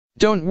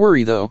Don't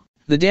worry though,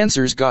 the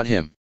dancers got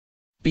him.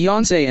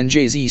 Beyonce and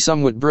Jay-Z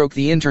somewhat broke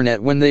the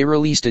internet when they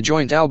released a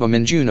joint album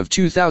in June of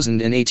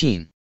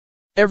 2018.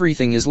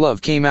 Everything Is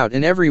Love came out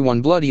and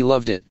everyone bloody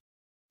loved it.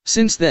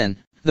 Since then,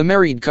 the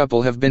married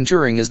couple have been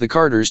touring as the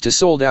Carters to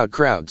sold-out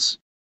crowds.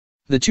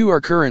 The two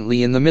are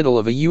currently in the middle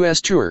of a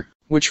US tour,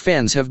 which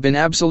fans have been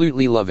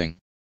absolutely loving.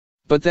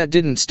 But that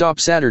didn't stop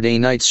Saturday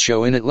night's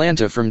show in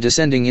Atlanta from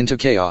descending into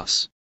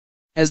chaos.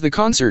 As the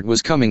concert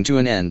was coming to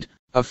an end,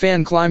 a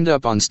fan climbed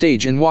up on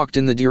stage and walked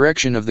in the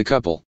direction of the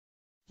couple.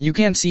 You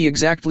can't see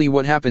exactly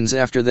what happens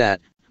after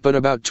that, but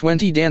about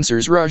 20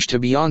 dancers rushed to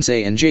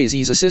Beyonce and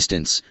Jay-Z's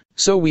assistance,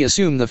 so we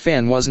assume the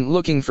fan wasn't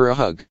looking for a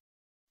hug.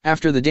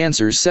 After the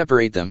dancers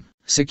separate them,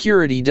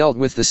 security dealt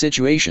with the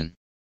situation.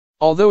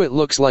 Although it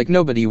looks like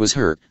nobody was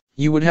hurt,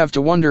 you would have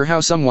to wonder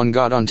how someone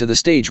got onto the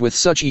stage with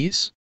such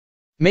ease.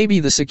 Maybe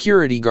the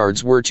security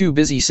guards were too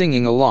busy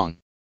singing along.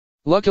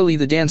 Luckily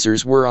the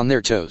dancers were on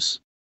their toes.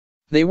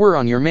 They were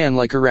on your man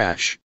like a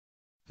rash.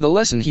 The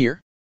lesson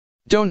here?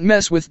 Don't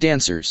mess with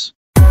dancers.